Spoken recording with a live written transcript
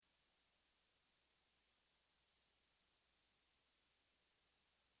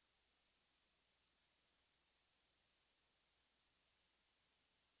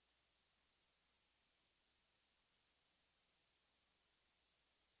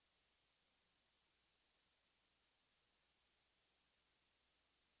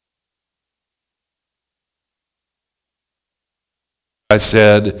I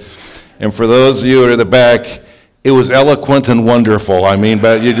said, and for those of you at the back, it was eloquent and wonderful. I mean,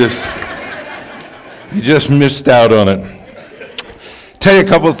 but you just missed out on it. Tell you a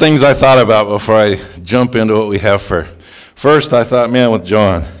couple of things I thought about before I jump into what we have for. First, I thought, man, with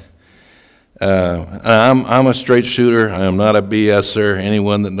John, I'm a straight shooter. I am not a BSer.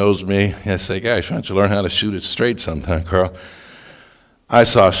 Anyone that knows me, I say, gosh, why don't you learn how to shoot it straight sometime, Karl? I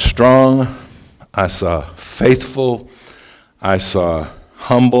saw strong. I saw faithful. I saw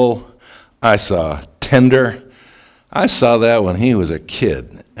humble. I saw tender. I saw that when he was a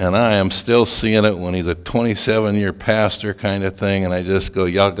kid, and I am still seeing it when he's a 27-year pastor kind of thing, and I just go,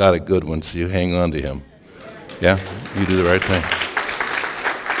 y'all got a good one, so you hang on to him. Yeah, you do the right thing.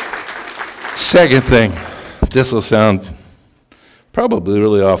 Second thing, this will sound probably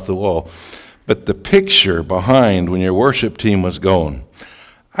really off the wall, but the picture behind when your worship team was going.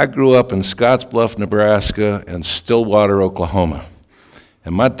 I grew up in Scottsbluff, Nebraska, and Stillwater, Oklahoma.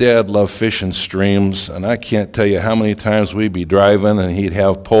 And my dad loved fishing streams, and I can't tell you how many times we'd be driving and he'd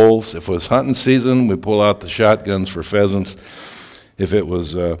have poles. If it was hunting season, we'd pull out the shotguns for pheasants. If it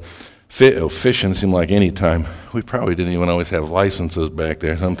was fishing, seemed like any time. We probably didn't even always have licenses back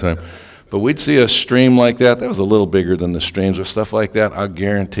there sometime. But we'd see a stream like that. That was a little bigger than the streams or stuff like that. I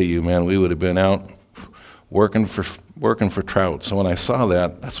guarantee you, man, we would have been out working for trout. So when I saw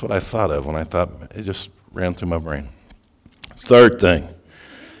that, that's what I thought of when I thought, it just ran through my brain. Third thing,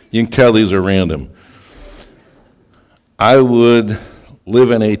 you can tell these are random. I would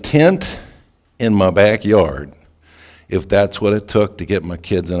live in a tent in my backyard if that's what it took to get my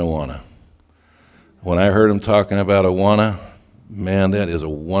kids in Awana. When I heard them talking about Awana, man, that is a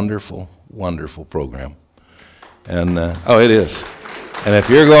wonderful, wonderful program. And, it is. And if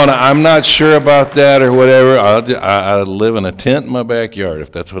you're going, I'm not sure about that or whatever, I'd live in a tent in my backyard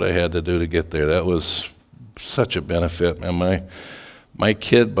if that's what I had to do to get there. That was such a benefit. And my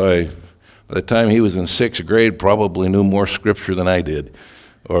kid, by the time he was in 6th grade, probably knew more scripture than I did.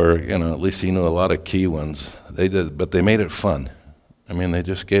 Or, at least he knew a lot of key ones. They did, but they made it fun. I mean, they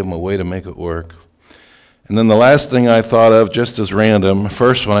just gave him a way to make it work. And then the last thing I thought of, just as random,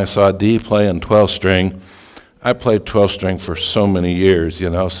 first when I saw Dee playing 12-string, I played 12-string for so many years,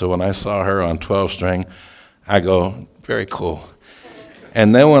 so when I saw her on 12-string, I go, very cool.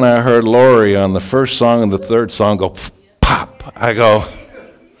 And then when I heard Lori on the first song and the third song go, pop, I go,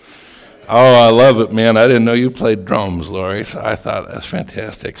 oh, I love it, man. I didn't know you played drums, Lori. So I thought, that's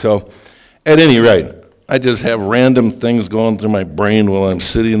fantastic. So at any rate, I just have random things going through my brain while I'm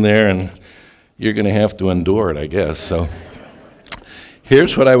sitting there, and you're going to have to endure it, I guess. So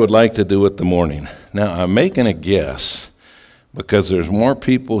here's what I would like to do with the morning. Now, I'm making a guess because there's more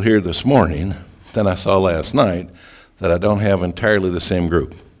people here this morning than I saw last night that I don't have entirely the same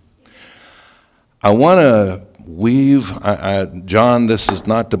group. I want to weave, John, this is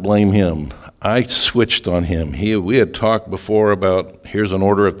not to blame him. I switched on him. We had talked before about here's an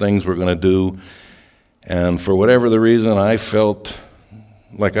order of things we're going to do, and for whatever the reason, I felt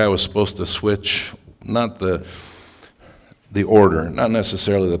like I was supposed to switch, not the order, not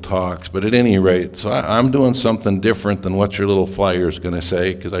necessarily the talks, but at any rate, so I'm doing something different than what your little flyer is going to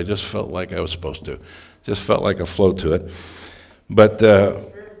say, because I just felt like I was supposed to. Just felt like a flow to it. But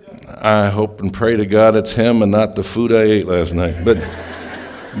I hope and pray to God it's him and not the food I ate last night.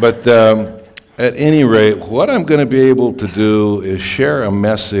 But at any rate, what I'm going to be able to do is share a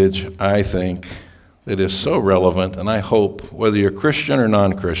message, I think, that is so relevant, and I hope, whether you're Christian or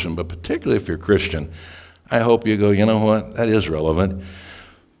non-Christian, but particularly if you're Christian, I hope you go, you know what, that is relevant.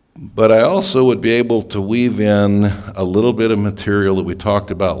 But I also would be able to weave in a little bit of material that we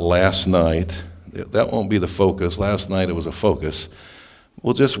talked about last night. That won't be the focus. Last night it was a focus.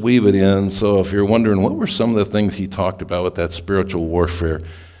 We'll just weave it in. So if you're wondering what were some of the things he talked about with that spiritual warfare,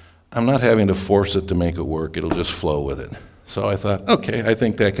 I'm not having to force it to make it work. It'll just flow with it. So I thought, okay, I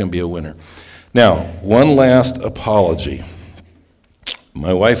think that can be a winner. Now, one last apology.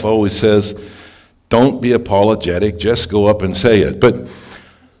 My wife always says, don't be apologetic, just go up and say it. But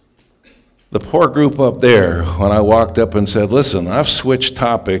the poor group up there, when I walked up and said, listen, I've switched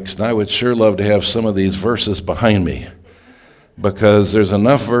topics, and I would sure love to have some of these verses behind me. Because there's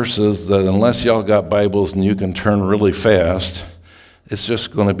enough verses that unless y'all got Bibles and you can turn really fast, it's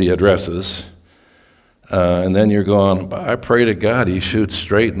just going to be addresses. And then you're going, I pray to God he shoots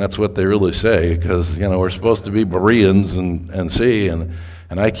straight, and that's what they really say, because, we're supposed to be Bereans and see, and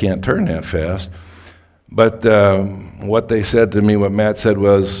I can't turn that fast. But what they said to me, what Matt said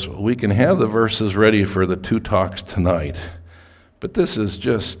was, we can have the verses ready for the 2 talks tonight, but this is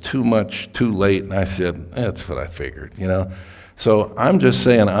just too much, too late. And I said, that's what I figured, So I'm just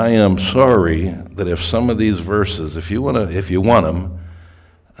saying I am sorry that if some of these verses, if you want them,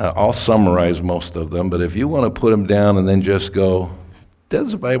 I'll summarize most of them, but if you want to put them down and then just go,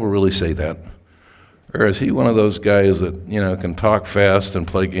 does the Bible really say that? Or is he one of those guys that, can talk fast and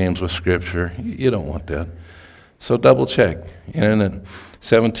play games with Scripture? You don't want that. So double check. And in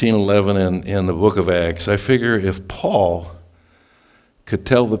 17:11 in the book of Acts, I figure if Paul could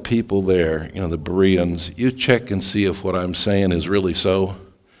tell the people there, the Bereans, you check and see if what I'm saying is really so.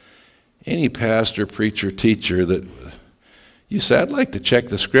 Any pastor, preacher, teacher that you say, I'd like to check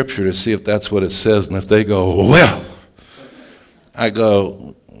the Scripture to see if that's what it says, and if they go, well, I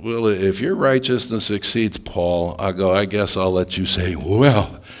go, well, if your righteousness exceeds Paul, I go, I guess I'll let you say,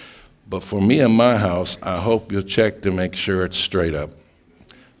 well, but for me and my house, I hope you'll check to make sure it's straight up.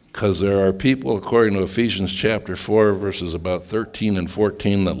 Because there are people, according to Ephesians chapter 4, verses about 13 and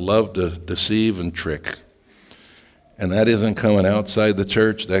 14, that love to deceive and trick. And that isn't coming outside the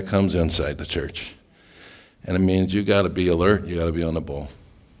church, that comes inside the church. And it means you got to be alert, you got to be on the ball.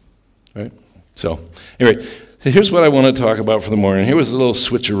 Right? So, anyway, here's what I want to talk about for the morning. Here was a little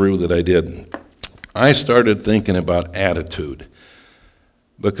switcheroo that I did. I started thinking about attitude.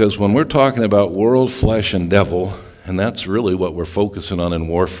 Because when we're talking about world, flesh, and devil, and that's really what we're focusing on in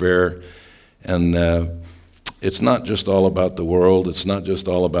warfare, and it's not just all about the world, it's not just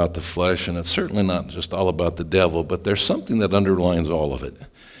all about the flesh, and it's certainly not just all about the devil, but there's something that underlines all of it.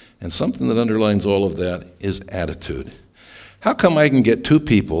 And something that underlines all of that is attitude. How come I can get two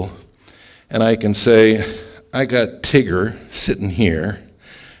people, and I can say, I got Tigger sitting here,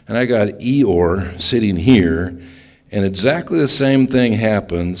 and I got Eeyore sitting here, and exactly the same thing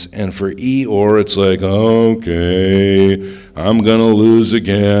happens, and for Eeyore, it's like, okay, I'm going to lose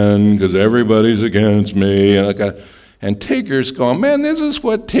again because everybody's against me. And Tigger's going, man, this is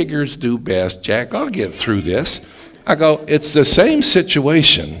what Tiggers do best, Jack. I'll get through this. I go, it's the same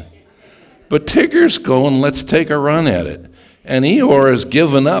situation, but Tigger's going, let's take a run at it. And Eeyore has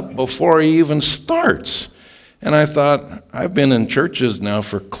given up before he even starts. And I thought, I've been in churches now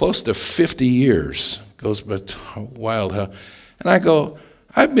for close to 50 years. Goes but wild how. And I go,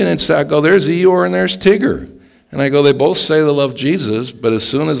 I've been inside. I go, there's Eeyore and there's Tigger. And I go, they both say they love Jesus, but as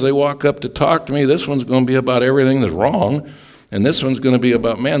soon as they walk up to talk to me, this one's going to be about everything that's wrong. And this one's going to be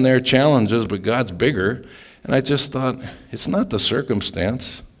about, man, there are challenges, but God's bigger. And I just thought, it's not the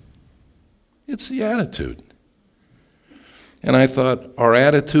circumstance. It's the attitude. And I thought, are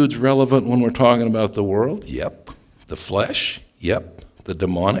attitudes relevant when we're talking about the world? Yep. The flesh? Yep. The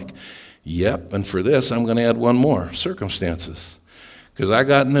demonic? Yep. And for this, I'm going to add one more, circumstances. Because I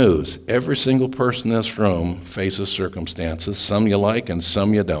got news. Every single person in this room faces circumstances, some you like and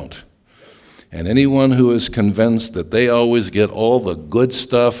some you don't. And anyone who is convinced that they always get all the good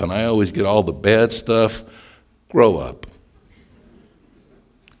stuff and I always get all the bad stuff, grow up.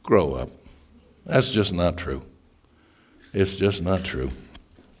 Grow up. That's just not true. It's just not true.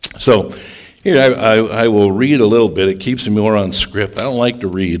 So, here I will read a little bit. It keeps me more on script. I don't like to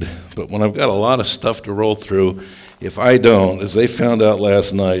read, but when I've got a lot of stuff to roll through, if I don't, as they found out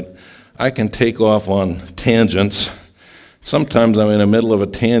last night, I can take off on tangents. Sometimes I'm in the middle of a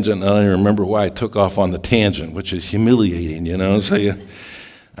tangent and I don't even remember why I took off on the tangent, which is humiliating, So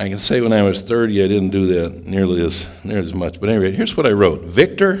I can say when I was 30, I didn't do that nearly as much. But anyway, here's what I wrote.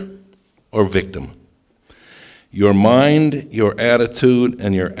 Victor or victim? Your mind, your attitude,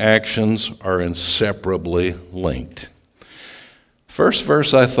 and your actions are inseparably linked. First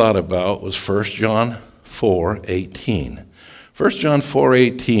verse I thought about was 1 John 4:18. 1 John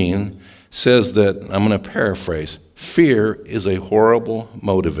 4:18 says that, I'm going to paraphrase, fear is a horrible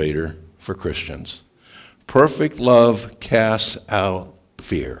motivator for Christians. Perfect love casts out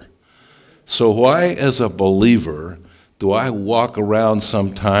fear. So why, as a believer, do I walk around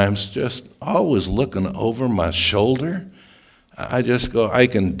sometimes just always looking over my shoulder? I just go, I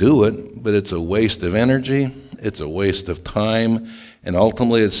can do it, but it's a waste of energy, it's a waste of time, and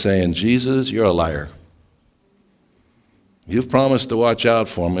ultimately it's saying, Jesus, you're a liar. You've promised to watch out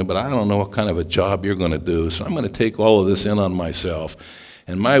for me, but I don't know what kind of a job you're going to do, so I'm going to take all of this in on myself.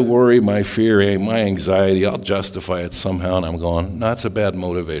 And my worry, my fear, my anxiety, I'll justify it somehow, and I'm going, no, that's a bad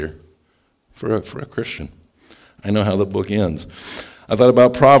motivator for a Christian. I know how the book ends. I thought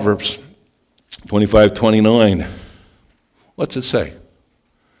about Proverbs 25:29. What's it say?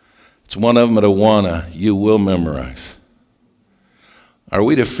 It's one of them at Awana you will memorize. Are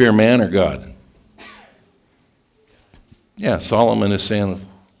we to fear man or God? Yeah, Solomon is saying,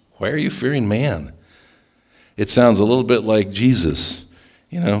 why are you fearing man? It sounds a little bit like Jesus,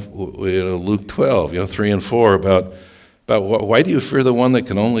 Luke 12, 3 and 4, about why do you fear the one that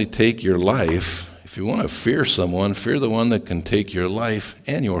can only take your life? If you want to fear someone, fear the one that can take your life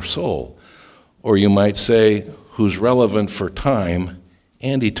and your soul. Or you might say, who's relevant for time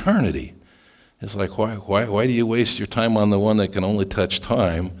and eternity. It's like, why do you waste your time on the one that can only touch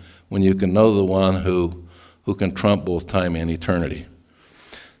time when you can know the one who can trump both time and eternity?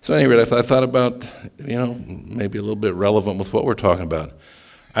 So anyway, I thought about, maybe a little bit relevant with what we're talking about.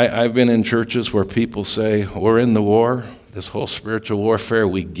 I've been in churches where people say, we're in the war, this whole spiritual warfare,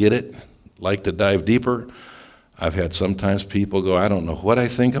 we get it, like to dive deeper. I've had sometimes people go, I don't know what I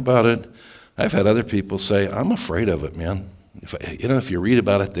think about it. I've had other people say, I'm afraid of it, man. If you read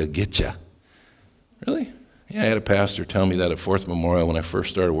about it, they'll get you. Really? Yeah, I had a pastor tell me that at Fourth Memorial when I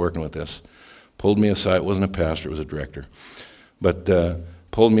first started working with this. Pulled me aside. It wasn't a pastor, it was a director. But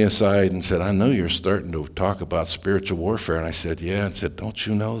pulled me aside and said, I know you're starting to talk about spiritual warfare. And I said, yeah. And said, don't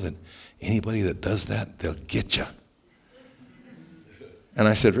you know that anybody that does that, they'll get you? And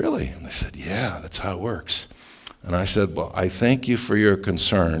I said, really? And they said, yeah, that's how it works. And I said, well, I thank you for your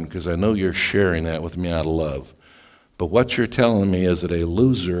concern because I know you're sharing that with me out of love. But what you're telling me is that a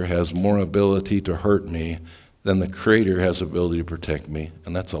loser has more ability to hurt me than the Creator has ability to protect me,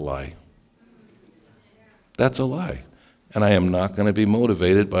 and that's a lie. That's a lie. And I am not going to be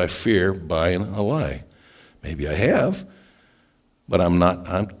motivated by fear buying a lie. Maybe I have, but I'm not.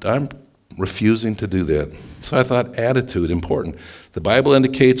 I'm refusing to do that. So I thought attitude important. The Bible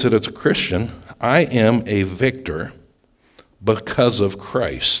indicates that as a Christian, I am a victor because of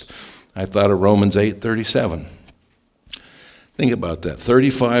Christ. I thought of Romans 8:37. Think about that.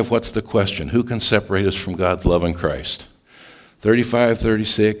 35, what's the question? Who can separate us from God's love in Christ? 35,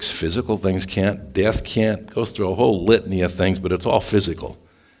 36, physical things can't. Death can't. Goes through a whole litany of things, but it's all physical.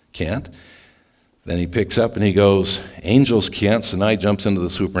 Can't. Then he picks up and he goes, angels can't, so now he jumps into the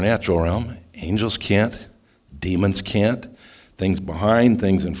supernatural realm. Angels can't. Demons can't. Things behind,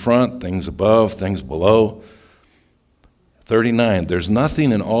 things in front, things above, things below. 39, there's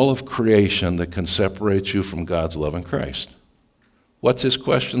nothing in all of creation that can separate you from God's love in Christ. What's his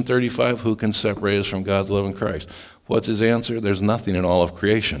question, 35? Who can separate us from God's love in Christ? What's his answer? There's nothing in all of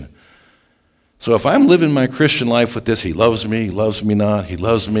creation. So if I'm living my Christian life with this, he loves me not, he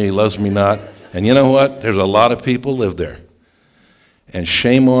loves me not. And you know what? There's a lot of people live there. And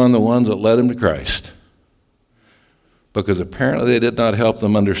shame on the ones that led him to Christ. Because apparently they did not help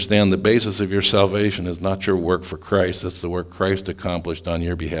them understand the basis of your salvation is not your work for Christ, it's the work Christ accomplished on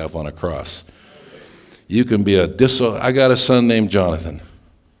your behalf on a cross. You can be I got a son named Jonathan.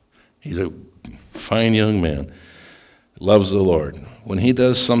 He's a fine young man. Loves the Lord. When he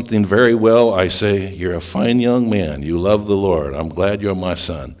does something very well, I say, you're a fine young man. You love the Lord. I'm glad you're my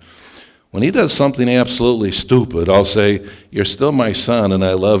son. When he does something absolutely stupid, I'll say, you're still my son and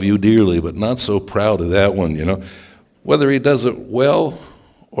I love you dearly, but not so proud of that one, Whether he does it well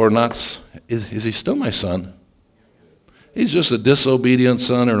or not, is he still my son? He's just a disobedient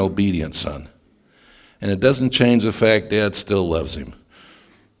son or an obedient son. And it doesn't change the fact Dad still loves him.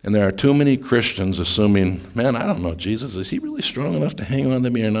 And there are too many Christians assuming, man, I don't know, Jesus, is he really strong enough to hang on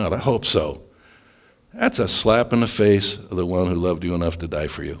to me or not? I hope so. That's a slap in the face of the one who loved you enough to die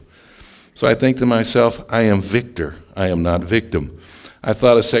for you. So I think to myself, I am victor. I am not victim. I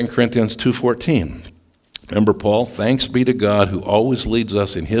thought of 2 Corinthians 2:14. Remember Paul? Thanks be to God who always leads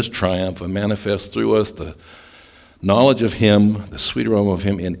us in his triumph and manifests through us the knowledge of him, the sweet aroma of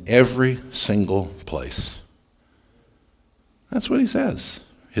him in every single place. That's what he says.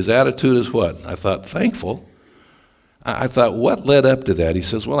 His attitude is what? I thought, thankful. I thought, what led up to that? He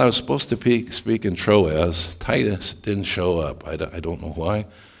says, well, I was supposed to speak in Troas. Titus didn't show up. I don't know why.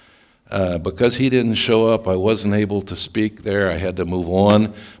 Because he didn't show up, I wasn't able to speak there. I had to move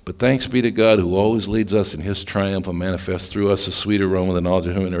on. But thanks be to God who always leads us in his triumph and manifests through us a sweet aroma, the knowledge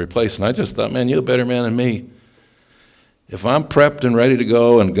of him in every place. And I just thought, man, you're a better man than me. If I'm prepped and ready to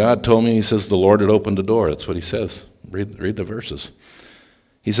go and God told me, he says, the Lord had opened the door. That's what he says. Read the verses.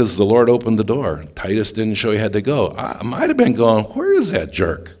 He says, the Lord opened the door. Titus didn't show he had to go. I might have been going, where is that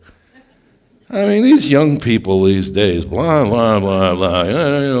jerk? I mean, these young people these days, blah, blah, blah,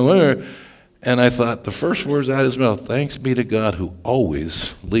 blah. And I thought, the first words out of his mouth, thanks be to God who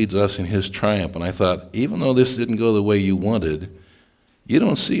always leads us in his triumph. And I thought, even though this didn't go the way you wanted, you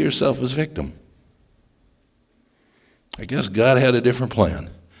don't see yourself as victim. I guess God had a different plan.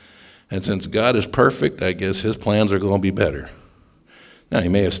 And since God is perfect, I guess his plans are going to be better. Now, he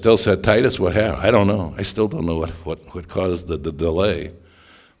may have still said, Titus, what happened? I don't know. I still don't know what caused the delay.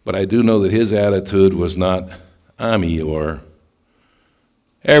 But I do know that his attitude was not, I'm Eeyore.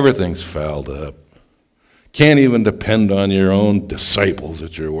 Everything's fouled up. Can't even depend on your own disciples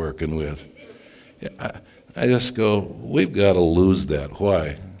that you're working with. I just go, we've got to lose that.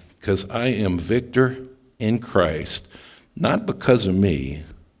 Why? Because I am victor in Christ, not because of me,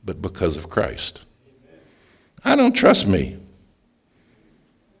 but because of Christ. I don't trust me.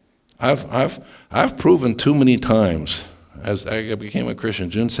 I've proven too many times, as I became a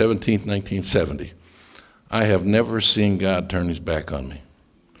Christian June 17th, 1970, I have never seen God turn his back on me.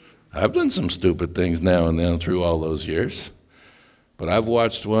 I've done some stupid things now and then through all those years, but I've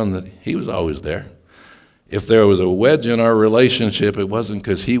watched one that he was always there. If there was a wedge in our relationship, it wasn't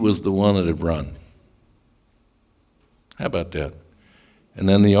because he was the one that had run. How about that? And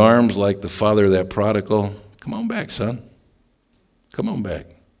then the arms like the father of that prodigal, come on back, son. Come on back.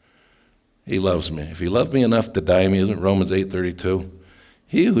 He loves me. If he loved me enough to die me, isn't Romans 8:32?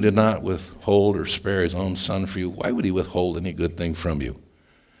 He who did not withhold or spare his own son for you, why would he withhold any good thing from you?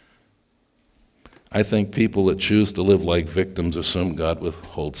 I think people that choose to live like victims assume God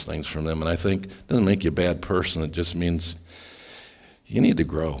withholds things from them. And I think it doesn't make you a bad person. It just means you need to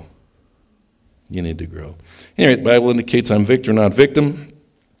grow. You need to grow. Anyway, the Bible indicates I'm victor, not victim.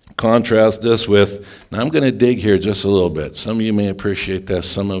 Contrast this with, now I'm going to dig here just a little bit. Some of you may appreciate that,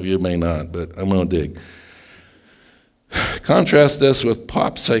 some of you may not, but I'm going to dig. Contrast this with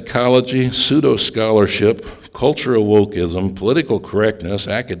pop psychology, pseudo-scholarship, cultural wokeism, political correctness,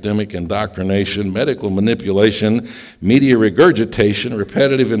 academic indoctrination, medical manipulation, media regurgitation,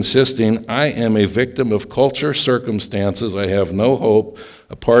 repetitive insisting. I am a victim of culture, circumstances. I have no hope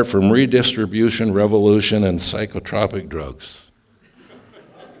apart from redistribution, revolution, and psychotropic drugs.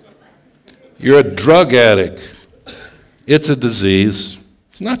 You're a drug addict. It's a disease.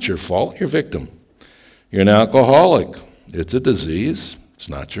 It's not your fault. You're a victim. You're an alcoholic. It's a disease. It's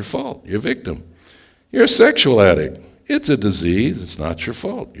not your fault. You're a victim. You're a sexual addict. It's a disease. It's not your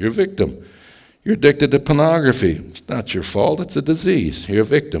fault. You're a victim. You're addicted to pornography. It's not your fault. It's a disease. You're a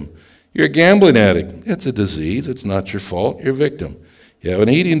victim. You're a gambling addict. It's a disease. It's not your fault. You're a victim. You have an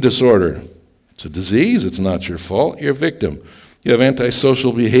eating disorder. It's a disease. It's not your fault. You're a victim. You have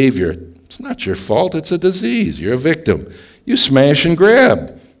antisocial behavior. It's not your fault. It's a disease. You're a victim. You smash and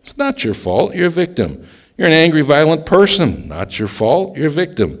grab. It's not your fault. You're a victim. You're an angry, violent person. Not your fault. You're a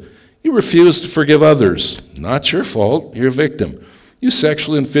victim. You refuse to forgive others. Not your fault. You're a victim. You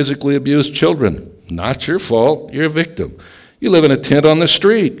sexually and physically abuse children. Not your fault. You're a victim. You live in a tent on the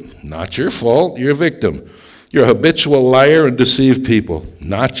street. Not your fault. You're a victim. You're a habitual liar and deceive people.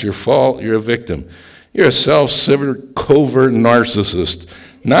 Not your fault. You're a victim. You're a self-centered, covert narcissist.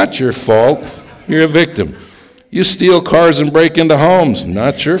 Not your fault. You're a victim. You steal cars and break into homes.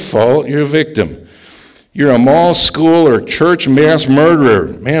 Not your fault. You're a victim. You're a mall, school, or church mass murderer.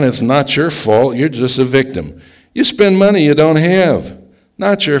 Man, it's not your fault. You're just a victim. You spend money you don't have.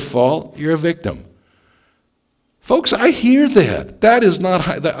 Not your fault. You're a victim. Folks, I hear that. That is not,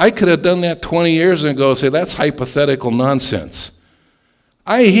 I could have done that 20 years ago and say, that's hypothetical nonsense.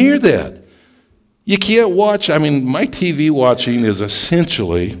 I hear that. You can't watch, my TV watching is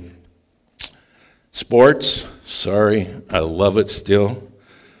essentially sports. Sorry, I love it still.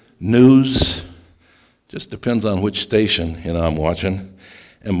 News. Just depends on which station, I'm watching.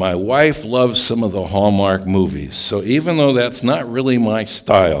 And my wife loves some of the Hallmark movies. So even though that's not really my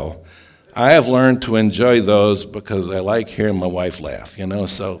style, I have learned to enjoy those because I like hearing my wife laugh,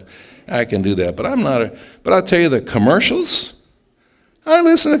 so I can do that. But but I'll tell you, the commercials, I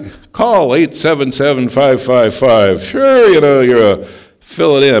listen to, call 877-555. Sure, you're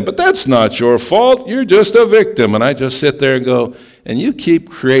fill it in, but that's not your fault. You're just a victim. And I just sit there and go, and you keep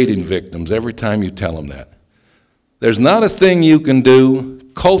creating victims every time you tell them that. There's not a thing you can do.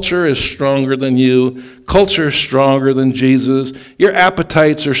 Culture is stronger than you. Culture is stronger than Jesus. Your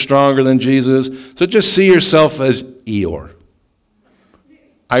appetites are stronger than Jesus. So just see yourself as Eeyore.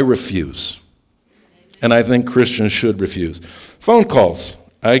 I refuse. And I think Christians should refuse. Phone calls,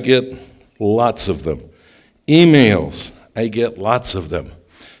 I get lots of them. Emails, I get lots of them.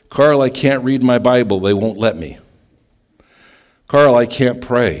 Karl, I can't read my Bible. They won't let me. Karl, I can't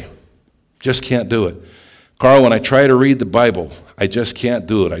pray. Just can't do it. Karl, when I try to read the Bible, I just can't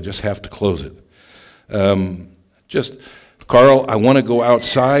do it. I just have to close it. Karl, I want to go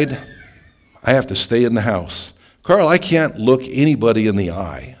outside. I have to stay in the house. Karl, I can't look anybody in the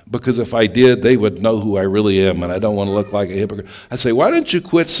eye because if I did, they would know who I really am, and I don't want to look like a hypocrite. I say, why don't you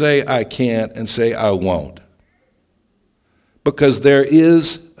quit say I can't and say I won't? Because there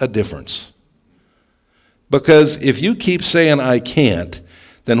is a difference. Because if you keep saying I can't,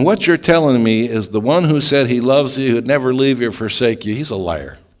 then what you're telling me is the one who said he loves you, who'd never leave you or forsake you, he's a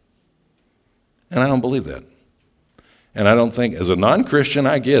liar. And I don't believe that. And I don't think, as a non-Christian,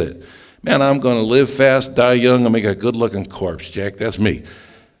 I get it. Man, I'm going to live fast, die young, and make a good-looking corpse, Jack. That's me.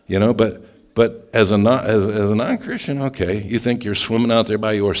 But as a non-Christian, okay, you think you're swimming out there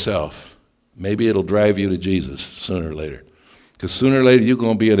by yourself. Maybe it'll drive you to Jesus sooner or later. Because sooner or later, you're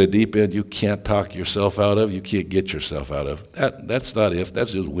going to be in a deep end you can't talk yourself out of, you can't get yourself out of. That's not if,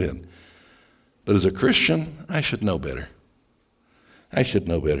 that's just when. But as a Christian, I should know better. I should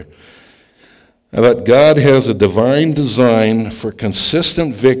know better. But God has a divine design for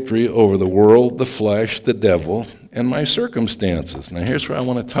consistent victory over the world, the flesh, the devil, and my circumstances. Now here's where I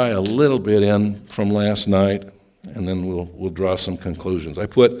want to tie a little bit in from last night, and then we'll draw some conclusions. I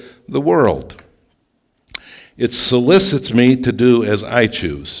put the world. It solicits me to do as I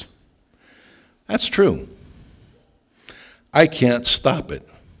choose. That's true. I can't stop it.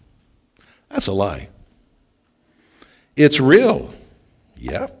 That's a lie. It's real.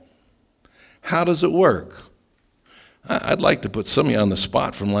 Yeah. How does it work? I'd like to put some of you on the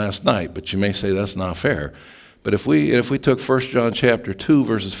spot from last night, but you may say that's not fair. But if we took 1 John chapter 2,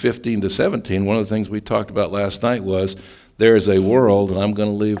 verses 15 to 17, one of the things we talked about last night was there is a world, and I'm going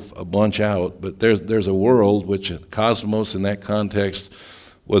to leave a bunch out, but there's a world which cosmos in that context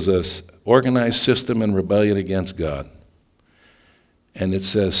was an organized system in rebellion against God. And it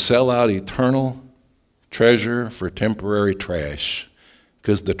says, sell out eternal treasure for temporary trash,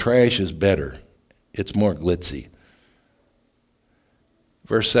 because the trash is better. It's more glitzy.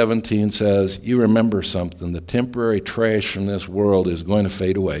 Verse 17 says, you remember something. The temporary trash from this world is going to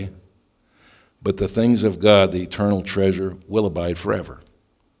fade away, but the things of God, the eternal treasure, will abide forever.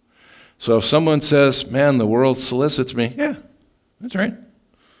 So if someone says, man, the world solicits me, yeah, that's right.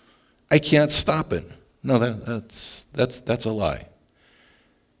 I can't stop it. No, that's a lie.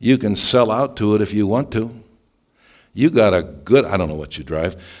 You can sell out to it if you want to. You got a good, I don't know what you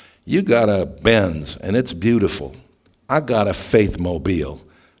drive, you got a Benz, and it's beautiful. I got a faith mobile.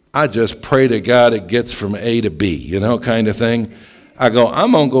 I just pray to God it gets from A to B, kind of thing. I go,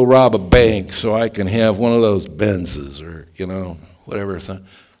 I'm going to go rob a bank so I can have one of those Benzes or, whatever.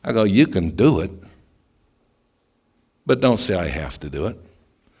 I go, you can do it, but don't say I have to do it.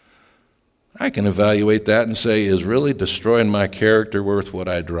 I can evaluate that and say, is really destroying my character worth what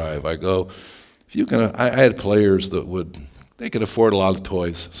I drive? I go, if you can, I had players that they could afford a lot of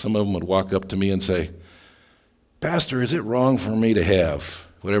toys. Some of them would walk up to me and say, Pastor, is it wrong for me to have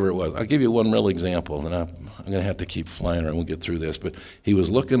whatever it was? I'll give you one real example, and I'm going to have to keep flying around. We'll get through this. But he was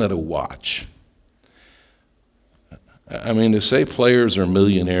looking at a watch. I mean, to say players are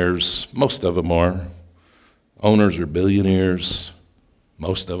millionaires, most of them are. Owners are billionaires,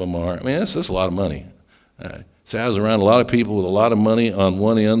 most of them are. I mean, that's a lot of money. So I was around a lot of people with a lot of money on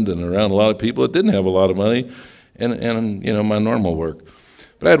one end and around a lot of people that didn't have a lot of money and my normal work.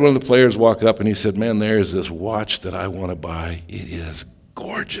 But I had one of the players walk up and he said, man, there's this watch that I want to buy. It is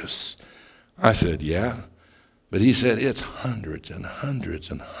gorgeous. I said, yeah. But he said, it's hundreds and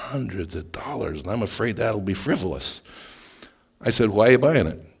hundreds and hundreds of dollars, and I'm afraid that'll be frivolous. I said, why are you buying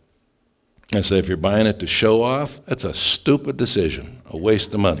it? I said, if you're buying it to show off, that's a stupid decision, a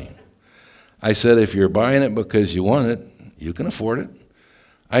waste of money. I said, if you're buying it because you want it, you can afford it.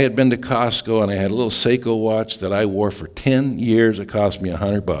 I had been to Costco, and I had a little Seiko watch that I wore for 10 years. It cost me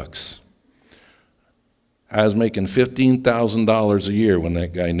 $100. I was making $15,000 a year when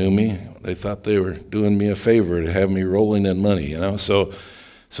that guy knew me. They thought they were doing me a favor to have me rolling in money, So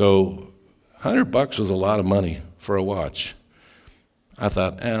 $100 was a lot of money for a watch. I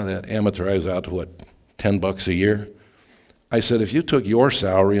thought, that amortizes out to, $10 a year? I said, if you took your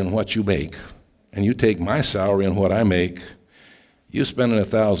salary and what you make, and you take my salary and what I make, you spending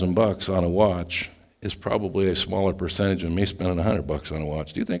 $1,000 on a watch is probably a smaller percentage than me spending $100 on a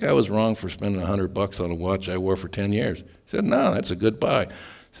watch. Do you think I was wrong for spending $100 on a watch I wore for 10 years? He said, no, that's a good buy. I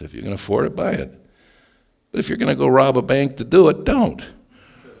said, if you can afford it, buy it. But if you're going to go rob a bank to do it, don't.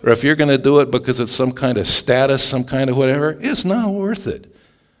 Or if you're going to do it because it's some kind of status, some kind of whatever, it's not worth it.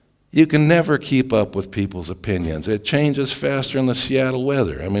 You can never keep up with people's opinions. It changes faster in the Seattle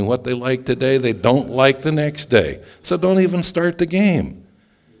weather. I mean, what they like today, they don't like the next day. So don't even start the game.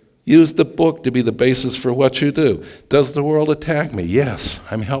 Use the book to be the basis for what you do. Does the world attack me? Yes,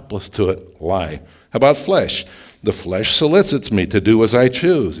 I'm helpless to it. Lie. How about flesh? The flesh solicits me to do as I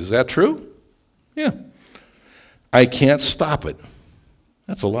choose. Is that true? Yeah. I can't stop it.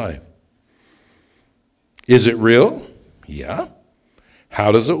 That's a lie. Is it real? Yeah.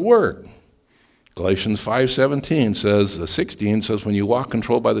 How does it work? Galatians 5:16 says, when you walk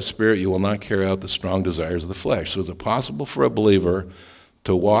controlled by the Spirit, you will not carry out the strong desires of the flesh. So is it possible for a believer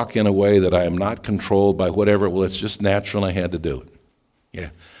to walk in a way that I am not controlled by whatever? Well, it's just natural and I had to do it. Yeah.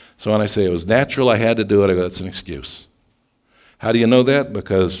 So when I say it was natural, I had to do it, I go, that's an excuse. How do you know that?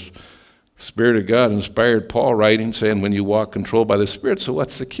 Because the Spirit of God inspired Paul writing, saying, when you walk controlled by the Spirit, so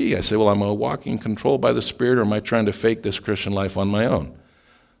what's the key? I say, well, am I walking controlled by the Spirit, or am I trying to fake this Christian life on my own?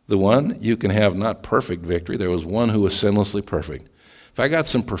 The one, you can have not perfect victory. There was one who was sinlessly perfect. If I got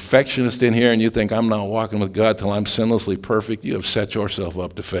some perfectionists in here and you think I'm not walking with God till I'm sinlessly perfect, you have set yourself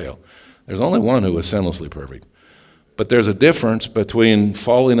up to fail. There's only one who was sinlessly perfect. But there's a difference between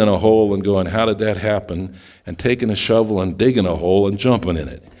falling in a hole and going, how did that happen, and taking a shovel and digging a hole and jumping in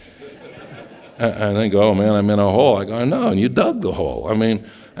it. And then go, oh man, I'm in a hole. I go, no, and you dug the hole. I may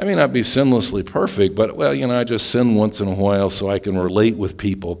not be sinlessly perfect, but well, I just sin once in a while so I can relate with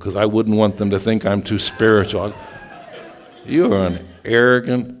people because I wouldn't want them to think I'm too spiritual. You are an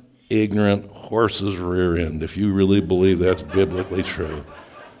arrogant, ignorant horse's rear end if you really believe that's biblically true.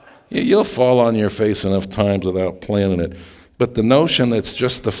 You'll fall on your face enough times without planning it. But the notion that's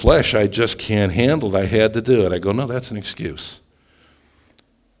just the flesh, I just can't handle it, I had to do it. I go, no, that's an excuse.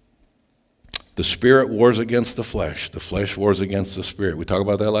 The spirit wars against the flesh wars against the spirit. We talked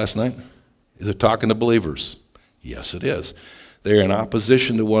about that last night? Is it talking to believers? Yes, it is. They're in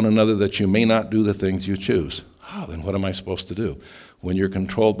opposition to one another that you may not do the things you choose. Then what am I supposed to do? When you're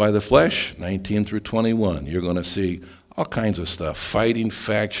controlled by the flesh, 19 through 21, you're going to see all kinds of stuff. Fighting,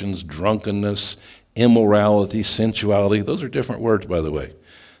 factions, drunkenness, immorality, sensuality. Those are different words, by the way.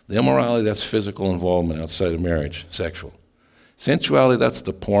 The immorality, that's physical involvement outside of marriage, sexual. Sensuality, that's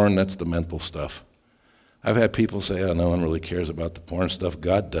the porn, that's the mental stuff. I've had people say, oh, no one really cares about the porn stuff.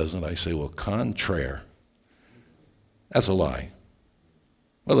 God doesn't. I say, well, contraire. That's a lie.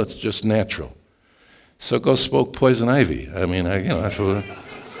 Well, it's just natural. So go smoke poison ivy.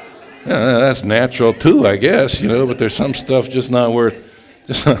 That's natural too, I guess, but there's some stuff just not worth.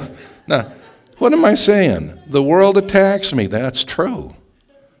 Now, what am I saying? The world attacks me. That's true.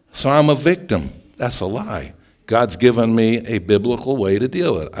 So I'm a victim. That's a lie. God's given me a biblical way to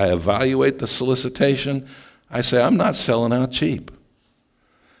deal with it. I evaluate the solicitation. I say, I'm not selling out cheap.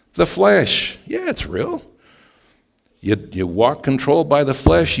 The flesh, yeah, it's real. You walk controlled by the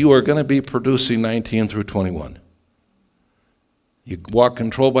flesh, you are going to be producing 19 through 21. You walk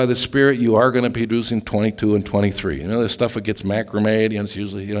controlled by the Spirit, you are going to be producing 22 and 23. There's stuff that gets macrameed, it's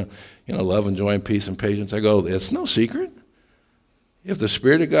usually, love and joy and peace and patience. I go, it's no secret. If the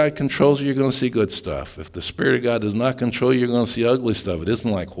Spirit of God controls you, you're going to see good stuff. If the Spirit of God does not control you, you're going to see ugly stuff. It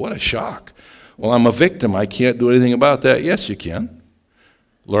isn't like, what a shock. Well, I'm a victim. I can't do anything about that. Yes, you can.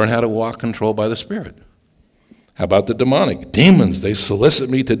 Learn how to walk controlled by the Spirit. How about the demonic? Demons, they solicit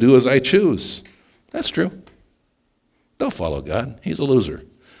me to do as I choose. That's true. Don't follow God. He's a loser.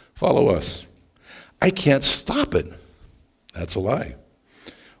 Follow us. I can't stop it. That's a lie.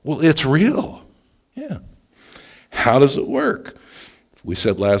 Well, it's real. Yeah. How does it work? We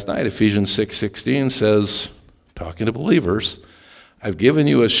said last night, Ephesians 6:16 says, talking to believers, I've given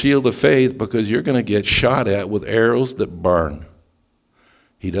you a shield of faith because you're going to get shot at with arrows that burn.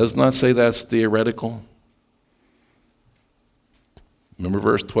 He does not say that's theoretical. Remember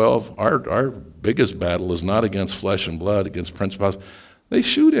verse 12? Our biggest battle is not against flesh and blood, against principalities. They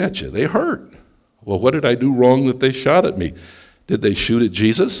shoot at you. They hurt. Well, what did I do wrong that they shot at me? Did they shoot at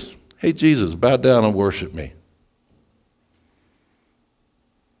Jesus? Hey, Jesus, bow down and worship me.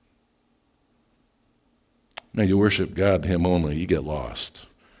 Now, you worship God, him only, you get lost.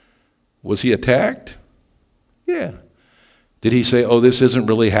 Was he attacked? Yeah. Did he say, oh, this isn't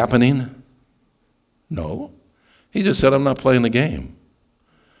really happening? No. He just said, I'm not playing the game.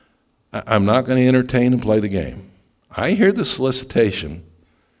 I'm not going to entertain and play the game. I hear the solicitation,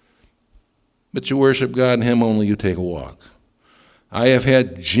 but you worship God and him only, you take a walk. I have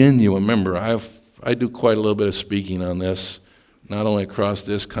had genuine, remember, I do quite a little bit of speaking on this, not only across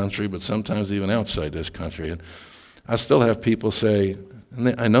this country, but sometimes even outside this country. And I still have people say,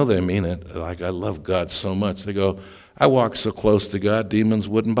 and I know they mean it, like I love God so much. They go, I walk so close to God, demons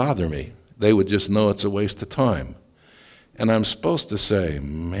wouldn't bother me. They would just know it's a waste of time. And I'm supposed to say,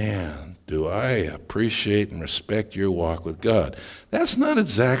 man, do I appreciate and respect your walk with God. That's not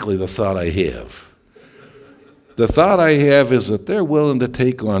exactly the thought I have. The thought I have is that they're willing to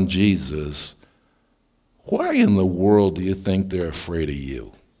take on Jesus. Why in the world do you think they're afraid of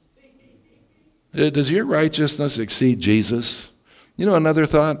you? Does your righteousness exceed Jesus? Another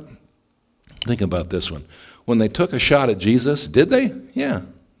thought? Think about this one. When they took a shot at Jesus, did they? Yeah,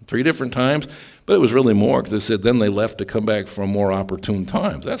 3 different times. But it was really more because it said then they left to come back from more opportune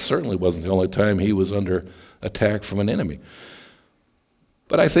times. That certainly wasn't the only time he was under attack from an enemy.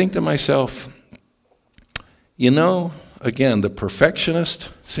 But I think to myself, again, the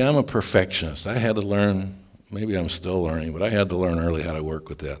perfectionist, see, I'm a perfectionist. I had to learn, maybe I'm still learning, but I had to learn early how to work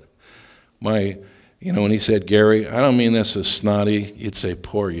with that. When he said, Gary, I don't mean this as snotty, you'd say,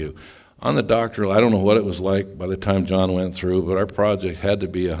 poor you. On the doctoral, I don't know what it was like by the time John went through, but our project had to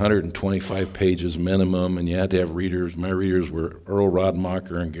be 125 pages minimum, and you had to have readers. My readers were Earl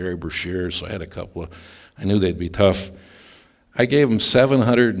Rodmacher and Gary Brashear, so I had a couple I knew they'd be tough. I gave them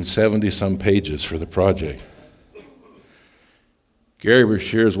 770-some pages for the project. Gary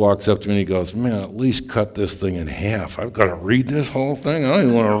Brashears walks up to me and he goes, man, at least cut this thing in half. I've got to read this whole thing. I don't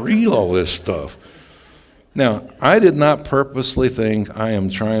even want to read all this stuff. Now, I did not purposely think I am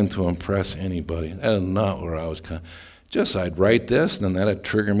trying to impress anybody. That is not where I was just I'd write this, and then that'd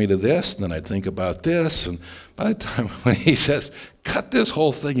trigger me to this, and then I'd think about this. And by the time when he says, cut this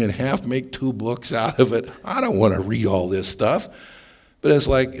whole thing in half, make 2 books out of it, I don't want to read all this stuff. But it's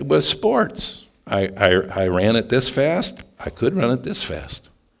like it was sports. I ran it this fast. I could run it this fast.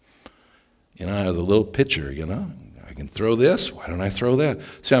 I was a little pitcher, I can throw this. Why don't I throw that?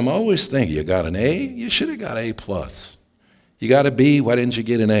 See, I'm always thinking, you got an A? You should have got A+. You got a B? Why didn't you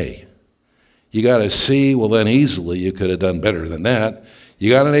get an A? You got a C? Well, then easily you could have done better than that.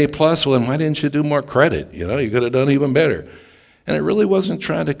 You got an A+? Well, then why didn't you do more credit? You could have done even better. And it really wasn't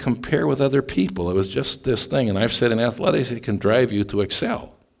trying to compare with other people. It was just this thing. And I've said in athletics, it can drive you to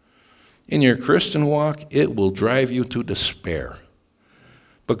excel. In your Christian walk, it will drive you to despair.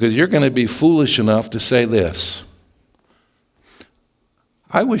 Because you're going to be foolish enough to say this.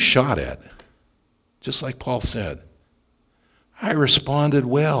 I was shot at, just like Paul said. I responded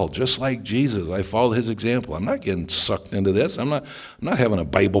well, just like Jesus. I followed his example. I'm not getting sucked into this. I'm not having a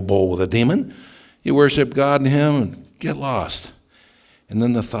Bible bowl with a demon. You worship God and him and get lost. And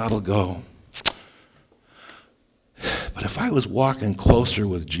then the thought will go, but if I was walking closer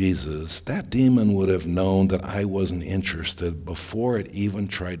with Jesus, that demon would have known that I wasn't interested before it even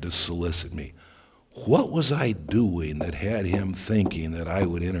tried to solicit me. What was I doing that had him thinking that I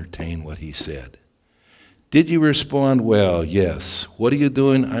would entertain what he said? Did you respond well? Yes. What are you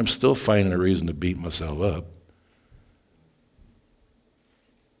doing? I'm still finding a reason to beat myself up.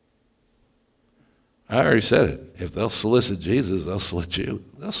 I already said it. If they'll solicit Jesus, they'll solicit you.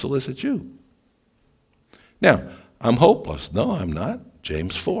 They'll solicit you. Now, I'm hopeless. No, I'm not.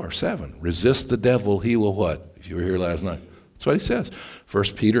 James 4:7. Resist the devil, he will what? If you were here last night. That's what he says. 1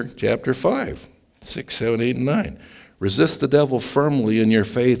 Peter chapter 5, 6, 7, 8, and 9. Resist the devil firmly in your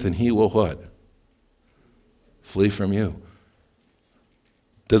faith, and he will what? Flee from you.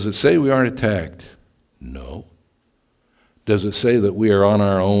 Does it say we aren't attacked? No. Does it say that we are on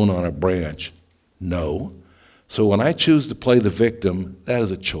our own on a branch? No. So when I choose to play the victim, that is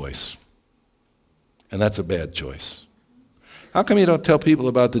a choice. And that's a bad choice. How come you don't tell people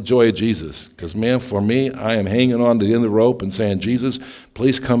about the joy of Jesus? Because, man, for me, I am hanging on to the end of the rope and saying, Jesus,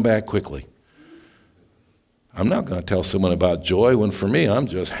 please come back quickly. I'm not going to tell someone about joy when, for me, I'm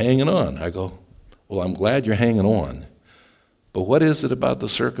just hanging on. I go, well, I'm glad you're hanging on. But what is it about the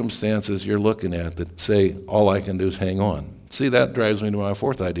circumstances you're looking at that say all I can do is hang on? See, that drives me to my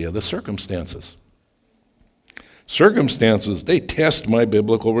fourth idea, the circumstances. Circumstances, they test my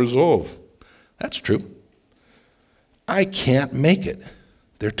biblical resolve. That's true. I can't make it.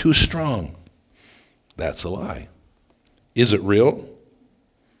 They're too strong. That's a lie. Is it real?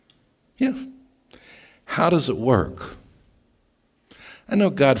 Yeah. How does it work? I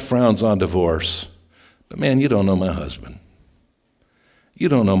know God frowns on divorce, but man, you don't know my husband. You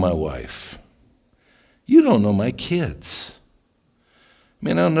don't know my wife. You don't know my kids. I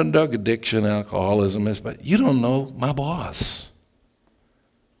mean, I don't know drug addiction, alcoholism, but you don't know my boss.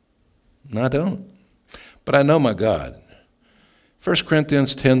 No, I don't. But I know my God. 1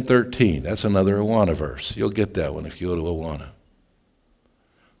 Corinthians 10:13, that's another Awana verse. You'll get that one if you go to Awana.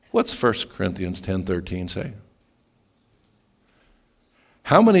 What's 1 Corinthians 10:13 say?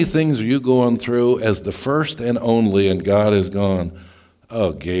 How many things are you going through as the first and only, and God is gone,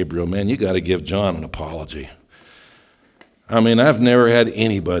 oh, Gabriel, man, you got to give John an apology. I mean, I've never had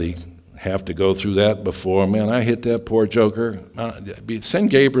anybody have to go through that before. Man, I hit that poor joker. Send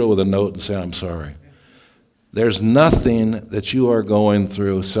Gabriel with a note and say, I'm sorry. There's nothing that you are going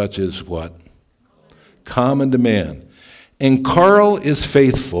through such as what? Common demand. And Karl is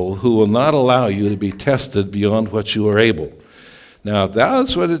faithful, who will not allow you to be tested beyond what you are able. Now, if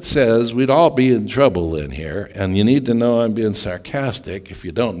that's what it says, we'd all be in trouble in here. And you need to know I'm being sarcastic. If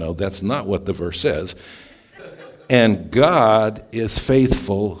you don't know, that's not what the verse says. And God is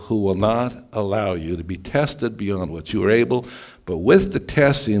faithful, who will not allow you to be tested beyond what you are able, but with the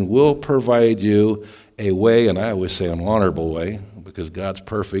testing will provide you a way, and I always say an honorable way, because God's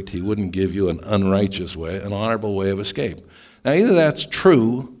perfect. He wouldn't give you an unrighteous way, an honorable way of escape. Now, either that's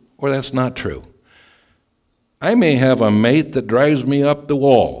true or that's not true. I may have a mate that drives me up the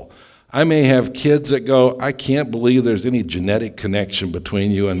wall. I may have kids that go, I can't believe there's any genetic connection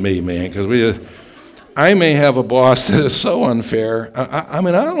between you and me, man, because I may have a boss that is so unfair. I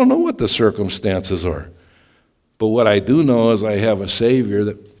mean, I don't know what the circumstances are. But what I do know is I have a Savior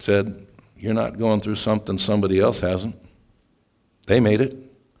that said, you're not going through something somebody else hasn't. They made it.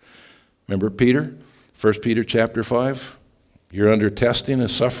 Remember Peter? 1 Peter chapter 5? You're under testing and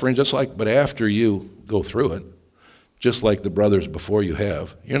suffering, but after you go through it, just like the brothers before you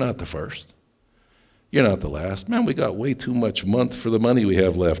have, you're not the first. You're not the last. Man, we got way too much month for the money we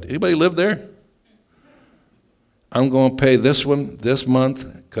have left. Anybody live there? I'm going to pay this one this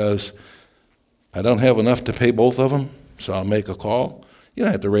month because I don't have enough to pay both of them, so I'll make a call. You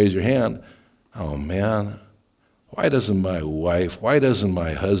don't have to raise your hand. Oh, man, why doesn't my wife, why doesn't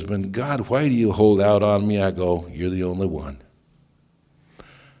my husband, God, why do you hold out on me? I go, you're the only one.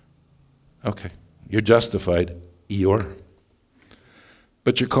 Okay, you're justified.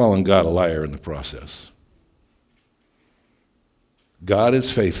 But you're calling God a liar in the process. God is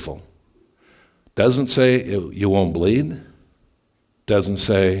faithful. Doesn't say you won't bleed. Doesn't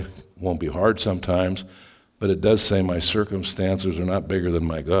say it won't be hard sometimes. But it does say my circumstances are not bigger than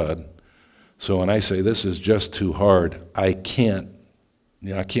my God. So when I say this is just too hard, I can't.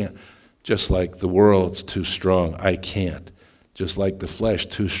 I can't. Just like the world's too strong, I can't. Just like the flesh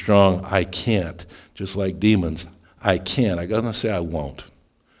too strong, I can't. Just like demons, I can't. I gotta say I won't.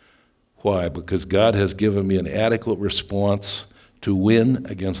 Why? Because God has given me an adequate response to win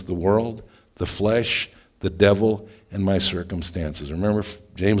against the world, the flesh, the devil, and my circumstances. Remember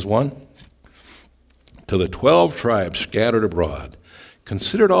James 1? To the 12 tribes scattered abroad,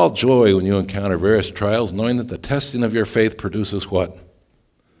 consider it all joy when you encounter various trials, knowing that the testing of your faith produces what?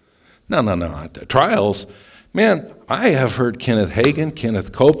 No. Trials? Man, I have heard Kenneth Hagin,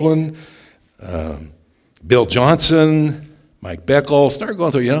 Kenneth Copeland, Bill Johnson, Mike Beckel, start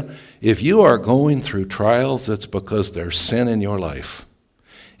going through, if you are going through trials, it's because there's sin in your life.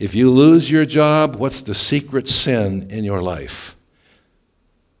 If you lose your job, what's the secret sin in your life?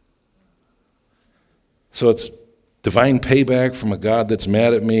 So it's divine payback from a God that's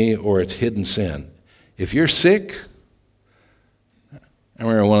mad at me, or it's hidden sin. If you're sick, I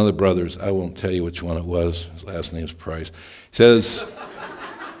remember one of the brothers, I won't tell you which one it was, his last name's Price, says,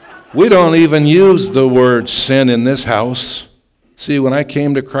 we don't even use the word sin in this house. See, when I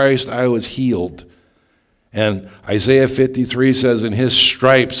came to Christ, I was healed. And Isaiah 53 says, in his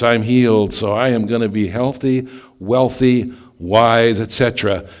stripes I'm healed, so I am going to be healthy, wealthy, wise,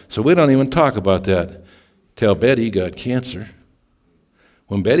 etc. So we don't even talk about that. Till Betty got cancer.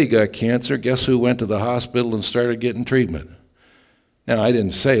 When Betty got cancer, guess who went to the hospital and started getting treatment? Now, I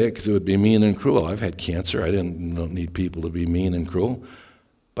didn't say it because it would be mean and cruel. I've had cancer. I don't need people to be mean and cruel.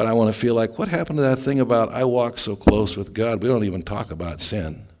 But I want to feel like, what happened to that thing about I walk so close with God? We don't even talk about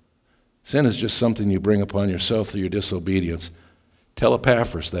sin. Sin is just something you bring upon yourself through your disobedience. Tell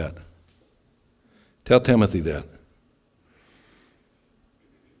Epaphras that. Tell Timothy that.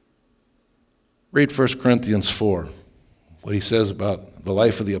 Read 1 Corinthians 4, what he says about the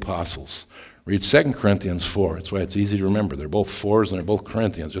life of the apostles. Read 2 Corinthians 4. That's why it's easy to remember. They're both 4s and they're both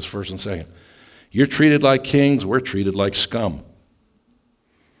Corinthians, just 1st and 2nd. You're treated like kings. We're treated like scum.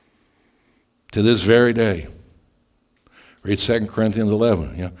 To this very day. Read 2 Corinthians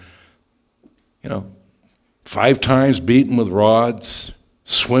 11. 5 times beaten with rods,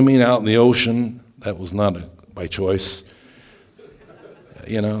 swimming out in the ocean. That was not by choice.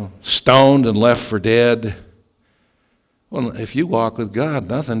 Stoned and left for dead. Well, if you walk with God,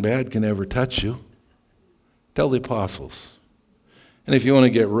 nothing bad can ever touch you. Tell the apostles. And if you want to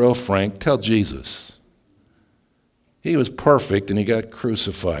get real frank, tell Jesus. He was perfect and he got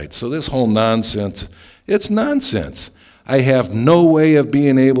crucified. So this whole nonsense, it's nonsense. I have no way of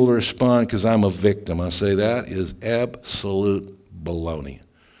being able to respond because I'm a victim. I say that is absolute baloney.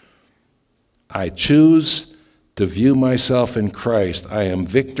 I choose to view myself in Christ. I am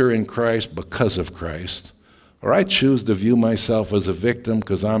victor in Christ because of Christ. Or I choose to view myself as a victim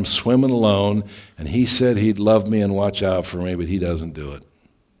because I'm swimming alone and he said he'd love me and watch out for me, but he doesn't do it.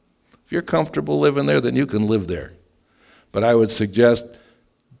 If you're comfortable living there, then you can live there. But I would suggest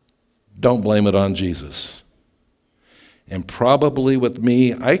don't blame it on Jesus. And probably with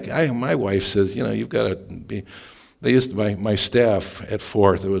me, my wife says, you've got to be, they used to, my staff at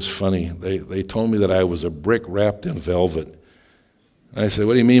Fourth, it was funny, they told me that I was a brick wrapped in velvet. And I said,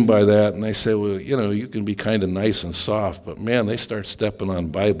 what do you mean by that? And they said, well, you can be kind of nice and soft, but man, they start stepping on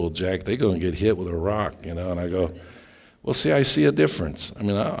Bible, Jack, they're going to get hit with a rock, and I go, well, see, I see a difference. I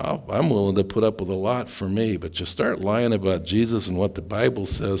mean, I'm willing to put up with a lot for me, but you start lying about Jesus and what the Bible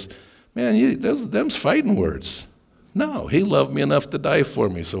says, man, them's fighting words. No, he loved me enough to die for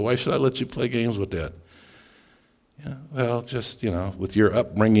me, so why should I let you play games with that? Well, just, with your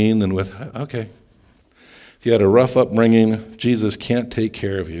upbringing and with, okay. If you had a rough upbringing, Jesus can't take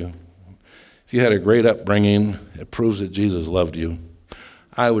care of you. If you had a great upbringing, it proves that Jesus loved you.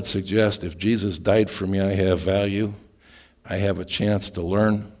 I would suggest if Jesus died for me, I have value. I have a chance to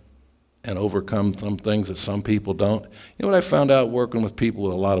learn. and overcome some things that some people don't. You know what I found out working with people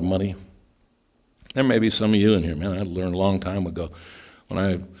with a lot of money? There may be some of you in here, man. I learned a long time ago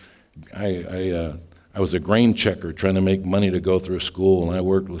when I was a grain checker trying to make money to go through school, and I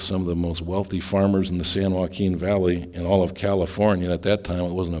worked with some of the most wealthy farmers in the San Joaquin Valley in all of California. At that time,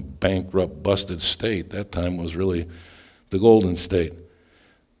 it wasn't a bankrupt, busted state. That time it was really the Golden State.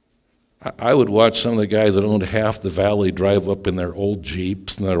 I would watch some of the guys that owned half the valley drive up in their old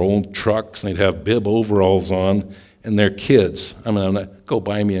Jeeps and their old trucks, and they'd have bib overalls on, and their kids, go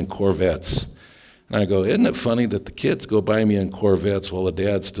buy me in Corvettes. And I go, isn't it funny that the kids go buy me in Corvettes while the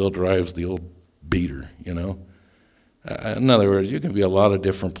dad still drives the old beater, you know? In other words, you can be a lot of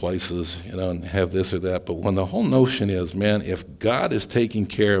different places, you know, and have this or that, but when the whole notion is, man, if God is taking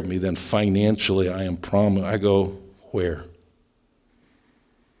care of me, then financially I am promised, I go, where?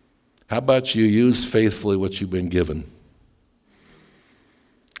 How about you use faithfully what you've been given?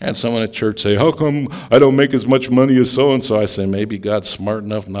 I had someone at church say, how come I don't make as much money as so-and-so? I say, maybe God's smart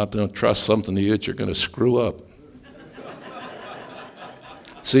enough not to trust something to you that you're going to screw up.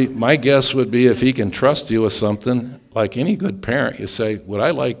 See, my guess would be if he can trust you with something, like any good parent, you say, would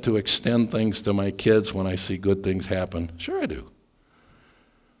I like to extend things to my kids when I see good things happen? Sure I do.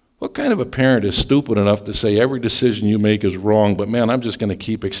 What kind of a parent is stupid enough to say every decision you make is wrong, but man, I'm just going to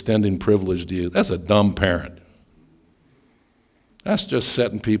keep extending privilege to you? That's a dumb parent. That's just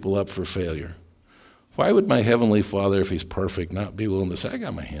setting people up for failure. Why would my Heavenly Father, if he's perfect, not be willing to say, I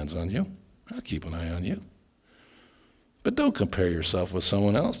got my hands on you. I'll keep an eye on you. But don't compare yourself with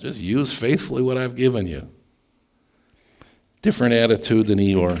someone else. Just use faithfully what I've given you. Different attitude than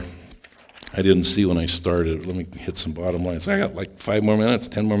Eeyore. I didn't see when I started. Let me hit some bottom lines. I got like 5 more minutes,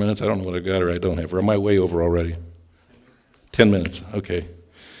 10 more minutes. I don't know what I got or I don't have. Or am I way over already? 10 minutes. Okay.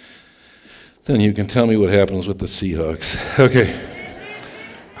 Then you can tell me what happens with the Seahawks. Okay.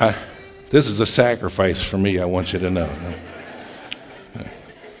 This is a sacrifice for me, I want you to know.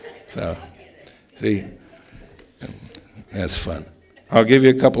 So, see, that's fun. I'll give you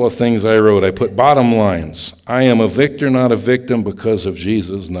a couple of things I wrote. I put bottom lines. I am a victor, not a victim, because of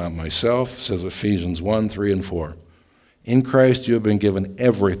Jesus, not myself, says Ephesians 1, 3, and 4. In Christ you have been given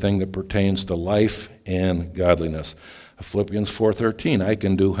everything that pertains to life and godliness. Philippians 4:13, I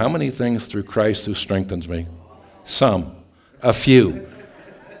can do how many things through Christ who strengthens me? Some, a few.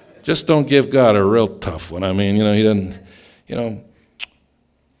 Just don't give God a real tough one. I mean, he doesn't,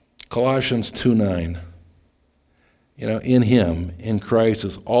 Colossians 2:9. In him, in Christ,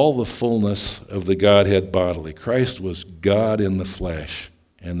 is all the fullness of the Godhead bodily. Christ was God in the flesh.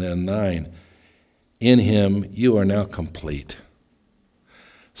 And then 9, in him you are now complete.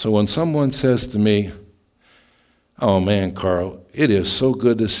 So when someone says to me, oh man, Karl, it is so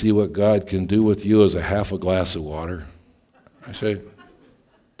good to see what God can do with you as a half a glass of water, I say,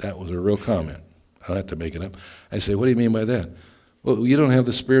 that was a real comment. I don't have to make it up. I say, what do you mean by that? Well, you don't have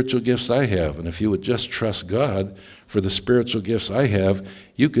the spiritual gifts I have, and if you would just trust God for the spiritual gifts I have,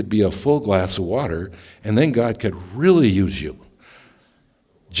 you could be a full glass of water, and then God could really use you.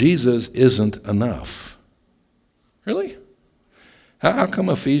 Jesus isn't enough. Really? How come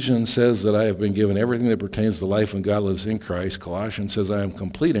Ephesians says that I have been given everything that pertains to life and godliness in Christ? Colossians says I am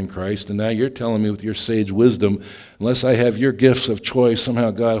complete in Christ, and now you're telling me with your sage wisdom, unless I have your gifts of choice, somehow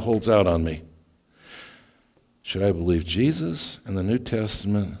God holds out on me. Should I believe Jesus and the New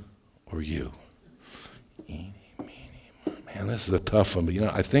Testament or you? Man, this is a tough one, but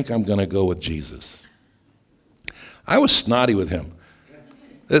I think I'm going to go with Jesus. I was snotty with him.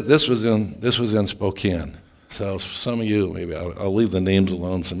 This was in Spokane. So some of you, maybe I'll leave the names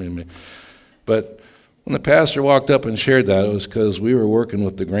alone. But when the pastor walked up and shared that, it was because we were working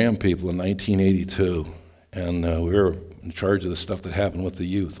with the Graham people in 1982, and we were in charge of the stuff that happened with the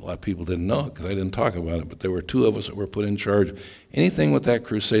youth. A lot of people didn't know it because I didn't talk about it, but there were 2 of us that were put in charge. Anything with that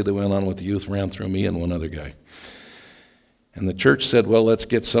crusade that went on with the youth ran through me and one other guy. And the church said, well, let's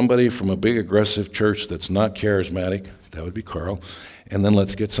get somebody from a big aggressive church that's not charismatic. That would be Karl. And then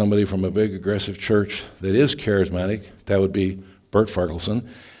let's get somebody from a big aggressive church that is charismatic. That would be Bert Farkelson.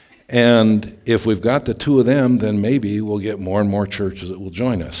 And if we've got the 2 of them, then maybe we'll get more and more churches that will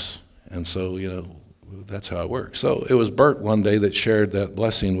join us. And so, that's how it works. So it was Bert one day that shared that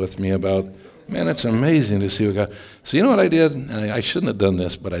blessing with me about, man, it's amazing to see what God. So you know what I did? I shouldn't have done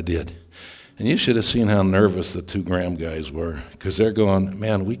this, but I did. And you should have seen how nervous the 2 Graham guys were, because they're going,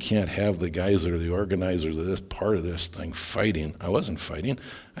 man, we can't have the guys that are the organizers of this part of this thing fighting. I wasn't fighting.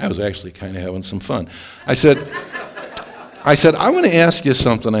 I was actually kind of having some fun. I said, I want to ask you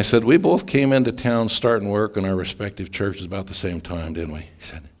something. I said, we both came into town starting work in our respective churches about the same time, didn't we? He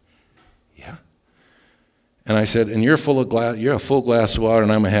said, yeah. And I said, and you're a full glass of water,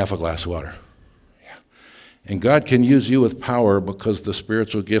 and I'm a half a glass of water. Yeah. And God can use you with power because of the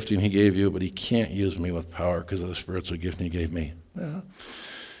spiritual gifting he gave you, but he can't use me with power because of the spiritual gifting he gave me. Well,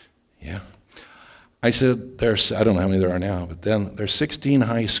 yeah. I said, I don't know how many there are now, but then there's 16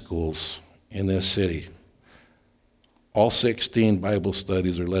 high schools in this city. All 16 Bible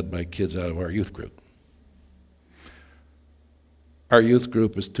studies are led by kids out of our youth group. Our youth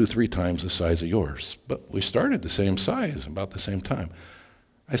group is 2-3 times the size of yours, but we started the same size about the same time.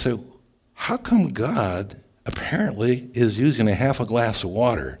 I said, how come God apparently is using a half a glass of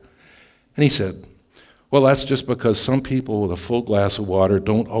water? And he said, well, that's just because some people with a full glass of water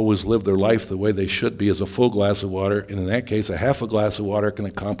don't always live their life the way they should be as a full glass of water. And in that case, a half a glass of water can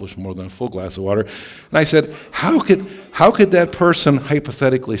accomplish more than a full glass of water. And I said, how could that person,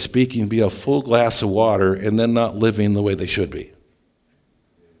 hypothetically speaking, be a full glass of water and then not living the way they should be?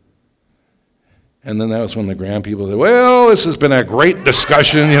 And then that was when the grand people said, well, this has been a great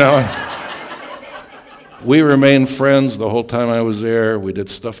discussion, We remained friends the whole time I was there. We did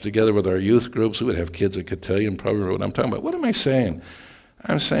stuff together with our youth groups. We would have kids that could tell you and probably know what I'm talking about. What am I saying?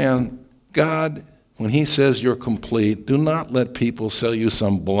 I'm saying, God, when he says you're complete, do not let people sell you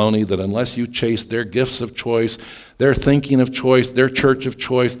some baloney that unless you chase their gifts of choice, their thinking of choice, their church of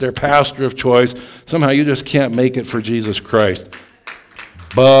choice, their pastor of choice, somehow you just can't make it for Jesus Christ.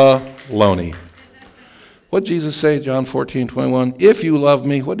 Baloney. What did Jesus say, John 14:21? If you love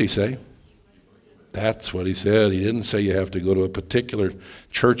me, what did he say? That's what he said. He didn't say you have to go to a particular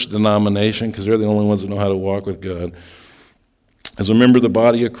church denomination because they're the only ones that know how to walk with God. As a member of the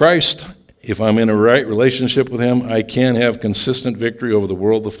body of Christ, if I'm in a right relationship with him, I can have consistent victory over the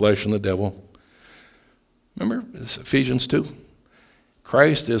world, the flesh, and the devil. Remember Ephesians 2?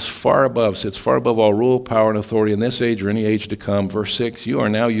 Christ is sits far above all rule, power, and authority in this age or any age to come. Verse 6, you are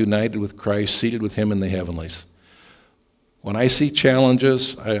now united with Christ, seated with him in the heavenlies. When I see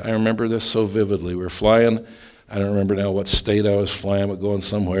challenges, I remember this so vividly. We were flying, I don't remember now what state I was flying, but going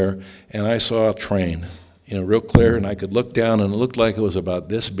somewhere, and I saw a train, real clear, and I could look down, and it looked like it was about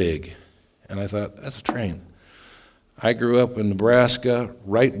this big. And I thought, that's a train. I grew up in Nebraska,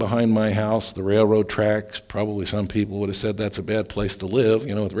 right behind my house, the railroad tracks. Probably some people would have said that's a bad place to live,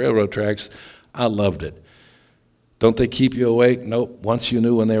 with railroad tracks. I loved it. Don't they keep you awake? Nope. Once you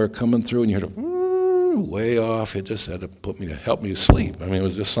knew when they were coming through and you heard a way off, it just had to help me to sleep. It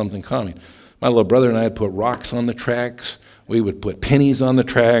was just something calming. My little brother and I had put rocks on the tracks. We would put pennies on the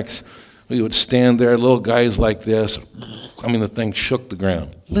tracks. We would stand there, little guys like this. The thing shook the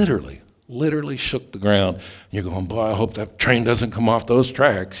ground, literally shook the ground. You're going, boy, I hope that train doesn't come off those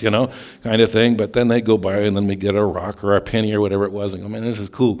tracks, kind of thing. But then they go by, and then we get a rock or a penny or whatever it was, and go, man, this is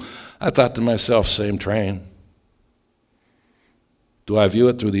cool. I thought to myself, same train. Do I view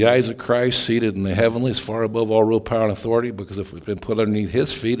it through the eyes of Christ, seated in the heavenlies, far above all rule, power, and authority? Because if we've been put underneath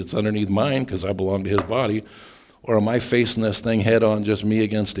his feet, it's underneath mine because I belong to his body. Or am I facing this thing head on, just me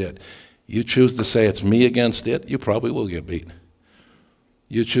against it? You choose to say it's me against it, you probably will get beat.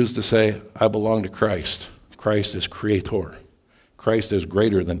 You choose to say, I belong to Christ. Christ is creator. Christ is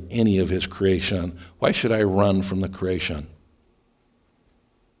greater than any of his creation. Why should I run from the creation?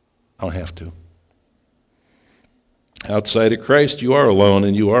 I don't have to. Outside of Christ, you are alone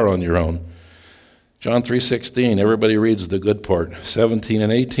and you are on your own. John 3:16, everybody reads the good part. 17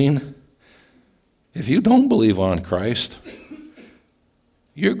 and 18. If you don't believe on Christ,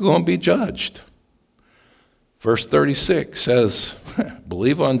 you're going to be judged. Verse 36 says,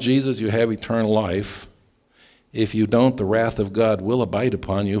 believe on Jesus, you have eternal life. If you don't, the wrath of God will abide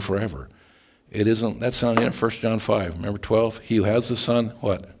upon you forever. It isn't, that's found in 1 John 5. Remember 12? He who has the Son,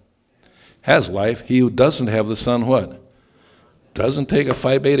 what? Has life. He who doesn't have the Son, what? Doesn't take a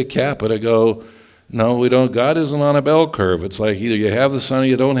Phi Beta Kappa to go, no, we don't. God isn't on a bell curve. It's like either you have the Son or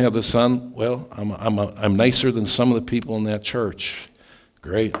you don't have the Son. Well, I'm nicer than some of the people in that church.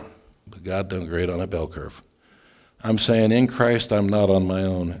 Great. But God doesn't grade on a bell curve. I'm saying in Christ, I'm not on my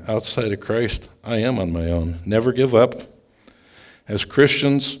own. Outside of Christ, I am on my own. Never give up. As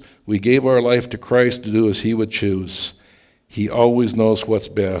Christians, we gave our life to Christ to do as he would choose. He always knows what's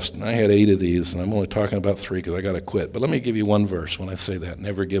best. And I had 8 of these, and I'm only talking about 3 because I got to quit. But let me give you one verse when I say that,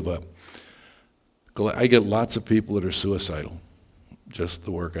 never give up. I get lots of people that are suicidal, just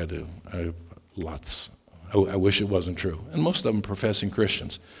the work I do. Lots. I wish it wasn't true. And most of them professing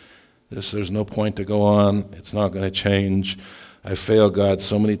Christians. There's no point to go on. It's not going to change. I failed God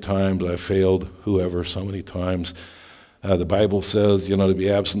so many times. I failed whoever so many times. The Bible says, to be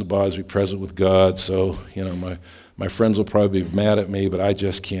absent in the body is to be present with God. So, my friends will probably be mad at me, but I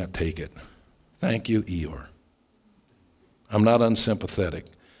just can't take it. Thank you, Eeyore. I'm not unsympathetic.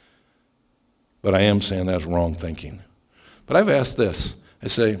 But I am saying that's wrong thinking. But I've asked this. I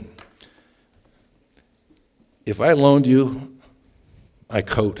say, if I loaned you my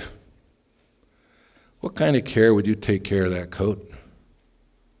coat, what kind of care would you take care of that coat?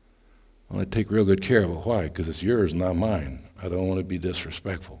 Well, I'd take real good care of it. Why? Because it's yours, not mine. I don't want to be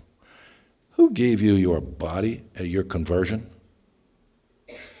disrespectful. Who gave you your body at your conversion?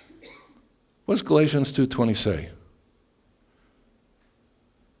 What's Galatians 2:20 say?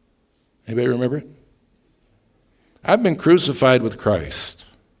 Anybody remember it? I've been crucified with Christ.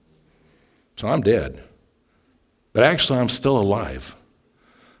 So I'm dead. But actually I'm still alive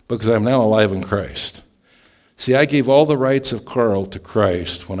because I'm now alive in Christ. See, I gave all the rights of Karl to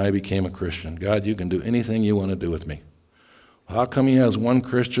Christ when I became a Christian. God, you can do anything you want to do with me. How come he has one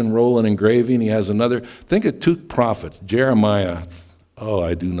Christian rolling in gravy and he has another? Think of two prophets, Jeremiah. Oh,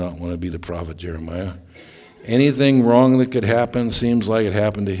 I do not want to be the prophet Jeremiah. Anything wrong that could happen seems like it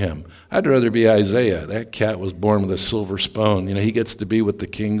happened to him. I'd rather be Isaiah. That cat was born with a silver spoon. You know, he gets to be with the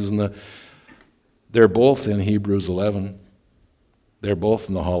kings and they're both in Hebrews 11. They're both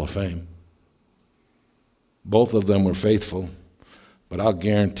in the Hall of Fame. Both of them were faithful. But I'll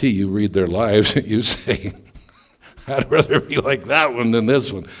guarantee you read their lives and you say, I'd rather be like that one than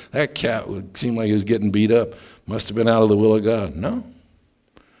this one. That cat would seem like he was getting beat up. Must have been out of the will of God. No.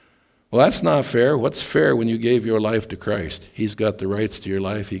 Well, that's not fair. What's fair when you gave your life to Christ? He's got the rights to your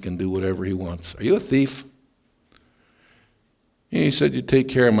life. He can do whatever he wants. Are you a thief? He said you'd take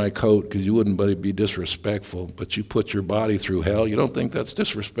care of my coat because you wouldn't be disrespectful, but you put your body through hell. You don't think that's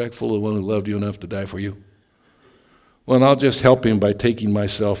disrespectful to the one who loved you enough to die for you? Well, and I'll just help him by taking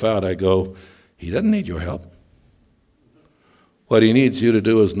myself out. I go, he doesn't need your help. What he needs you to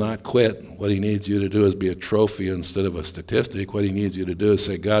do is not quit. What he needs you to do is be a trophy instead of a statistic. What he needs you to do is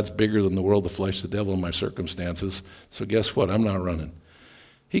say, God's bigger than the world, the flesh, the devil, and my circumstances. So guess what? I'm not running.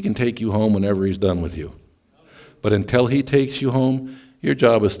 He can take you home whenever he's done with you. But until he takes you home, your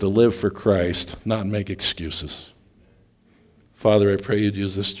job is to live for Christ, not make excuses. Father, I pray you'd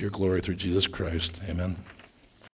use this to your glory through Jesus Christ. Amen.